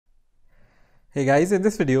Hey guys, in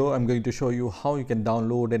this video I'm going to show you how you can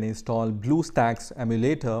download and install Bluestacks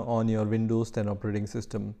emulator on your Windows 10 operating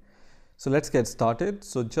system. So let's get started.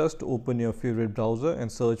 So just open your favorite browser and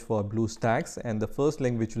search for Bluestacks, and the first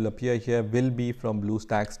link which will appear here will be from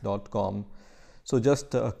bluestacks.com. So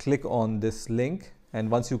just click on this link, and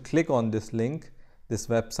once you click on this link, this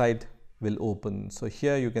website will open. So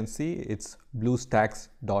here you can see it's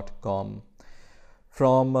bluestacks.com.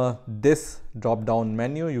 From this drop down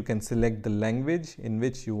menu, you can select the language in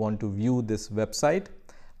which you want to view this website.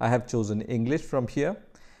 I have chosen English from here,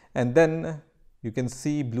 and then you can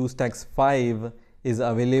see Bluestacks 5 is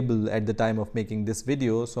available at the time of making this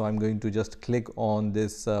video. So I'm going to just click on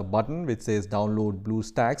this button which says download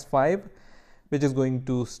Bluestacks 5, which is going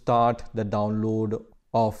to start the download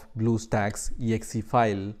of Bluestacks exe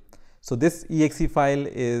file. So this exe file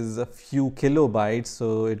is a few kilobytes,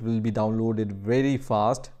 so it will be downloaded very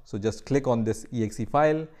fast. So just click on this exe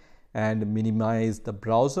file and minimize the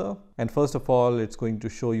browser. And first of all, it's going to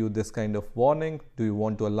show you this kind of warning. Do you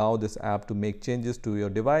want to allow this app to make changes to your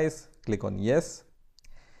device? Click on yes.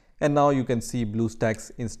 And now you can see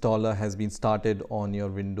Bluestacks installer has been started on your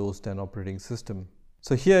Windows 10 operating system.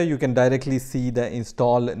 So here you can directly see the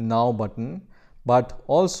install now button. But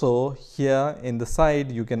also here in the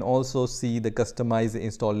side, you can also see the customize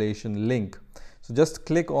installation link. So just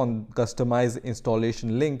click on customize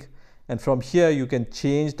installation link, and from here you can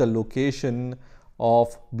change the location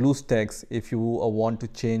of Bluestacks if you want to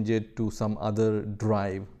change it to some other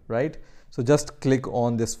drive, right? So just click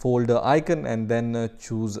on this folder icon and then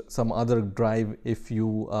choose some other drive if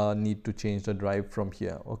you need to change the drive from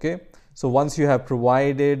here, okay? So once you have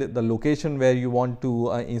provided the location where you want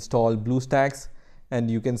to install Bluestacks, and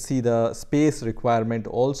you can see the space requirement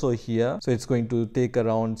also here. So it's going to take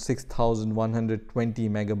around 6120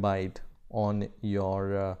 megabyte on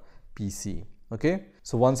your PC, okay?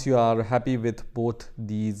 So once you are happy with both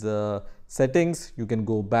these settings, you can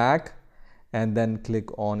go back and then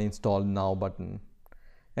click on install now button,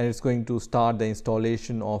 and it's going to start the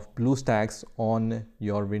installation of Bluestacks on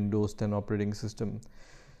your Windows 10 operating system.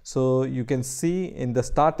 So you can see in the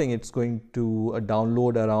starting it's going to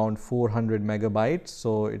download around 400 megabytes,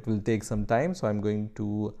 so it will take some time. So I'm going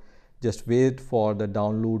to just wait for the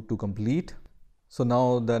download to complete. So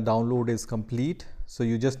now the download is complete, so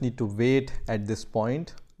you just need to wait at this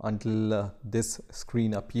point until this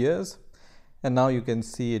screen appears. And now you can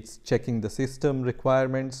see it's checking the system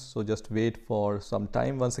requirements, so just wait for some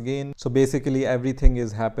time once again. So basically everything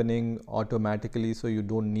is happening automatically, so you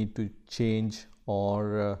don't need to change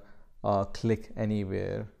or click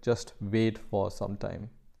anywhere. Just wait for some time.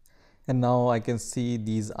 And now I can see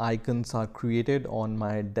these icons are created on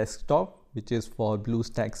my desktop, which is for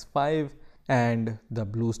Bluestacks 5 and the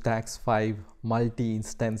Bluestacks 5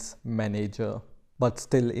 multi-instance manager. But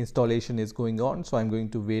still installation is going on, so I'm going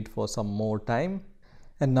to wait for some more time.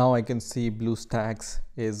 And now I can see Bluestacks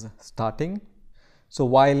is starting. So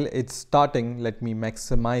while it's starting, let me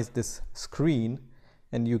maximize this screen,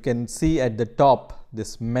 and you can see at the top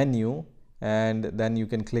this menu, and then you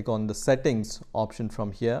can click on the settings option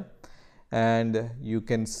from here, and you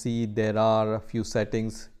can see there are a few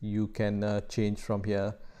settings you can change from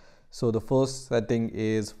here. So the first setting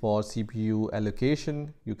is for CPU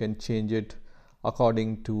allocation. You can change it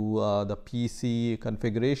according to the PC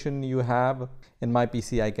configuration you have. In my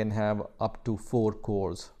PC I can have up to 4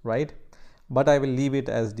 cores, right? But I will leave it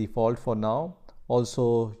as default for now.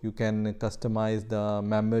 Also, you can customize the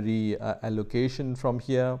memory allocation from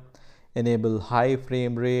here, enable high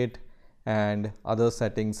frame rate, and other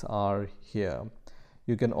settings are here.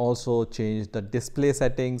 You can also change the display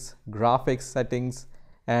settings, graphics settings,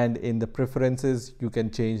 and in the preferences you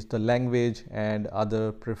can change the language and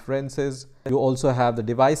other preferences. You also have the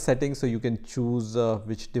device settings, so you can choose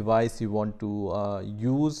which device you want to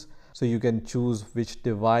use. So you can choose which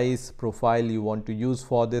device profile you want to use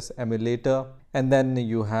for this emulator. And then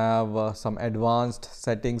you have some advanced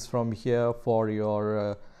settings from here for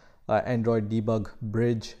your Android debug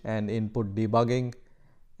bridge and input debugging.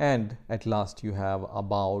 And at last you have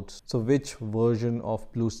about. So which version of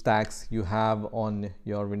Bluestacks you have on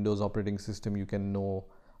your Windows operating system, you can know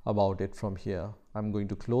about it from here. I'm going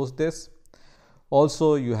to close this.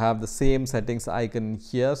 Also, you have the same settings icon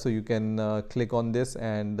here, so you can click on this,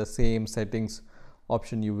 and the same settings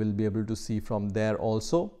option you will be able to see from there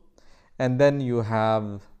also. And then you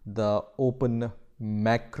have the open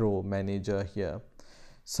macro manager here.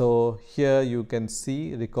 So here you can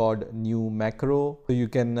see record new macro. So you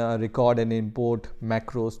can record and import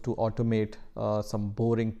macros to automate some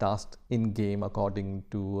boring tasks in game according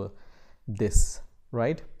to this,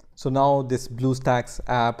 right? So now this Bluestacks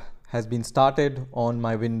app has been started on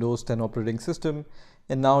my Windows 10 operating system,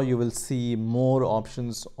 and now you will see more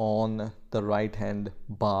options on the right hand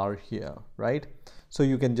bar here, right? So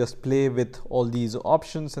you can just play with all these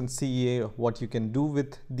options and see what you can do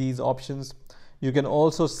with these options. You can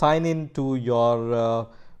also sign in to your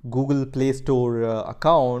Google Play Store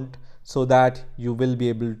account so that you will be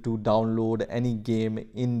able to download any game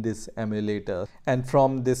in this emulator. And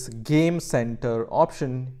from this Game Center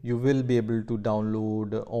option, you will be able to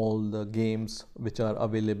download all the games which are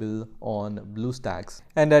available on Bluestacks.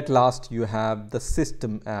 And at last, you have the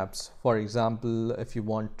system apps. For example, if you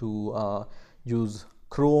want to use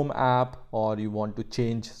Chrome app, or you want to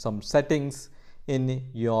change some settings in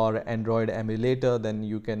your Android emulator, then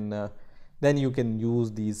you can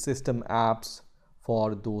use these system apps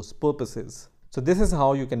for those purposes. So this is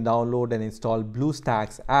how you can download and install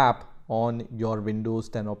Bluestacks app on your Windows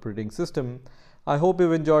 10 operating system. I hope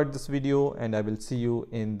you've enjoyed this video, and I will see you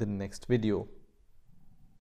in the next video.